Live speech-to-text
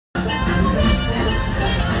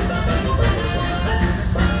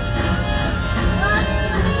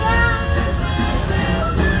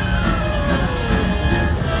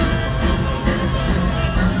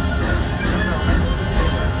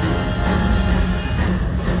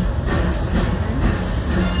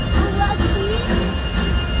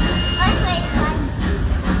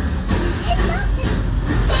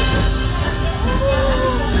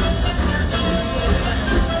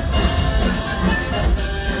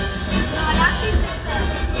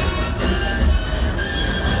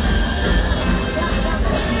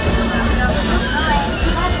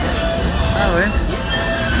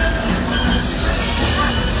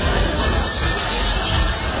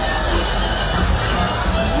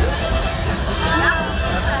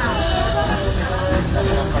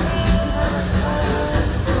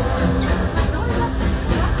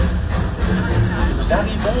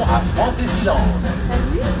Fantasyland.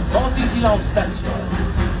 Fantasyland Station.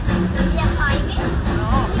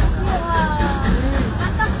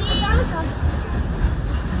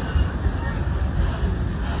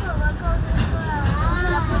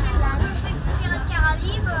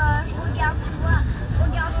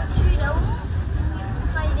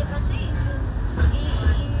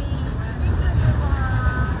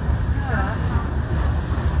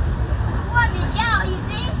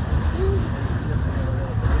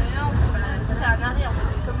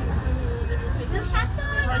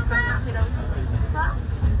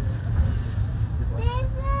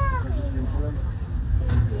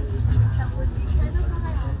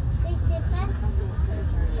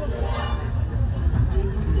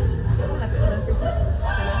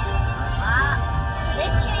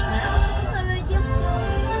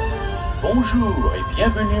 Bonjour et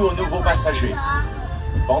bienvenue aux nouveaux passagers.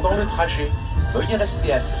 Pendant le trajet, veuillez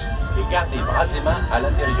rester assis et garder bras et mains à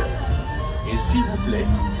l'intérieur. Et s'il vous plaît,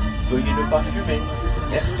 veuillez ne pas fumer.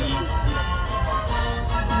 Merci.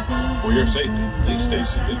 For your safety, please stay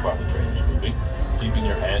seated while the train is moving, keeping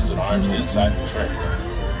your hands and arms inside the train.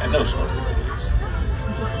 And no smoking, please.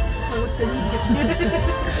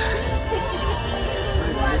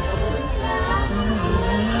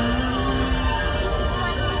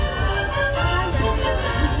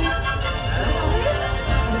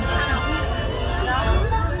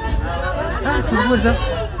 Ah, c'est drôle ça.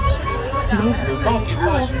 C'est drôle. Le manquez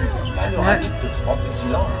pas une panoramique de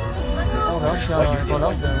Fantasyland. On va, je suis là,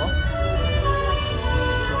 évidemment.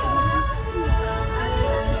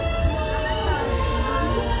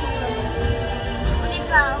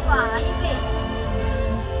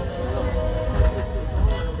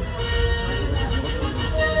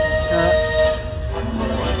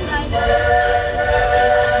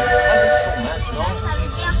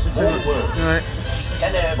 Ouais. Qui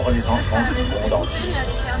célèbre les enfants du monde entier.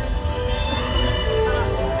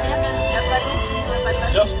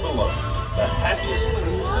 Just below, the happiest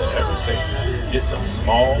place that ever saved. It's a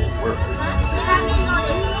small word.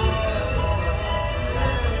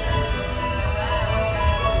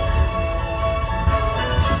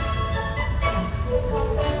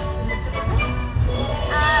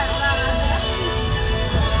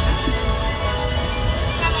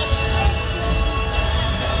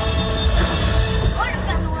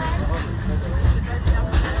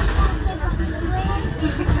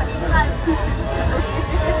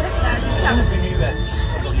 Bienvenue à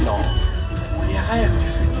Disneyland, où les rêves du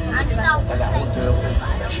futur sont à la hauteur de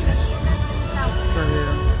l'imagination.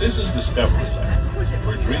 This is Discoveryland,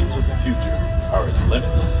 where dreams of the future are as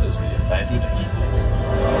limitless as the imagination.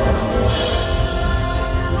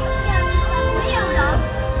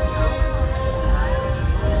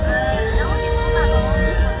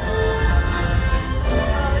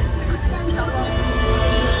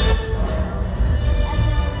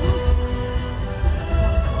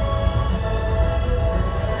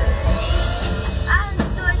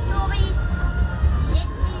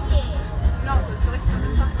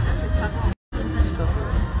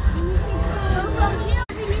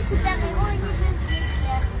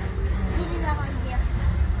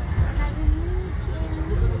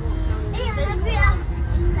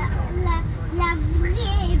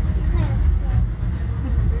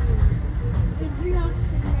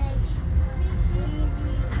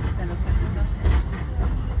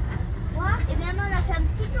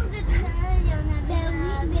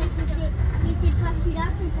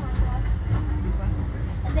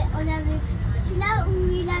 Celui-là où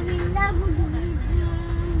il avait l'arbre de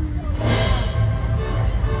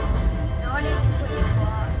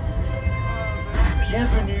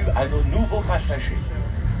Bienvenue à nos nouveaux passagers.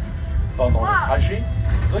 Pendant le trajet,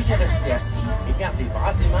 veuillez rester assis et garder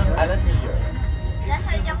bras et mains à l'intérieur. Là,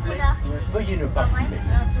 ça veut dire qu'on l'a. Veuillez ne pas fumer.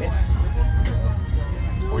 Merci.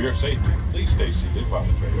 For your safety, please stay seated while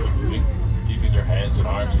the train is moving, keeping your hands and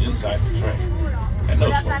arms inside the train. And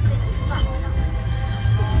no smoking.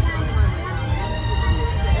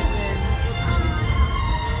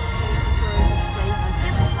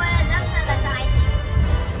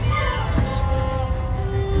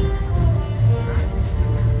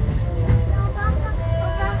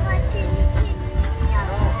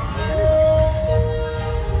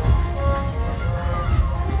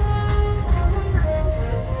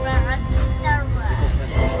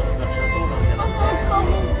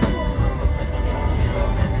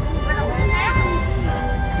 Voilà, on fait.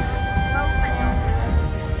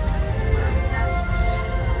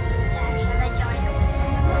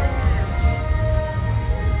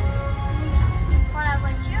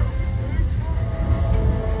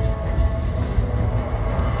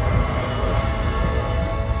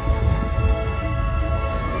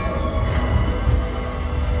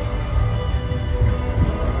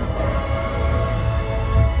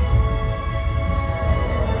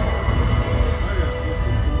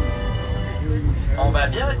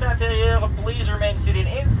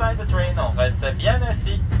 inside the train. On reste bien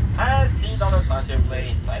assis. Assis dans le train, s'il vous plaît.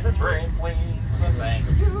 Inside the train, please. Thank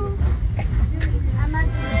you. Maman,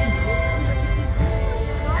 tu veux... Est-ce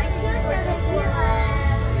que ça veut dire...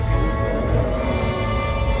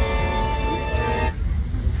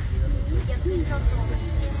 Il y a plus d'enfants.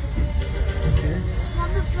 On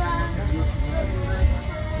peut pas...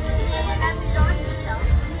 C'est l'amusant qui sort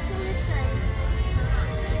sur le sol.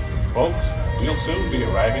 Folks, we'll soon be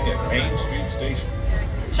arriving at Main Street Station.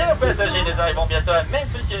 Chers passagers, nous arrivons bientôt à Main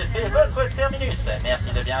Street, c'est votre terminus.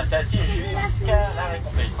 Merci de bien être assis jusqu'à l'arrêt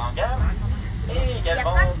complet en gare. Et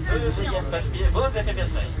également, veuillez vérifier vos effets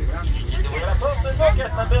personnels. Inutile d'ouvrir la porte, nos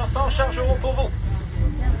casse-nappeurs s'en chargeront pour vous.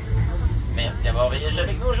 Merci d'avoir voyagé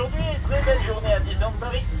avec nous aujourd'hui. Très belle journée à Disneyland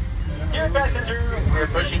Paris. Dear passengers, we're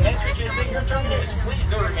pushing next to your terminus. Please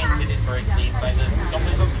do remain seated for a seat by the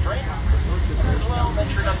company of the train. As well, make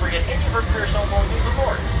sure not to forget any of our personal belongings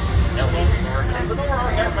aboard. Now, when we work in the door,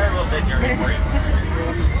 our cafe will take care of it for you.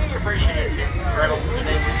 We appreciate you. Travel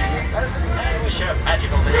today with us and wish you a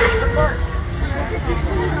magical day in the park.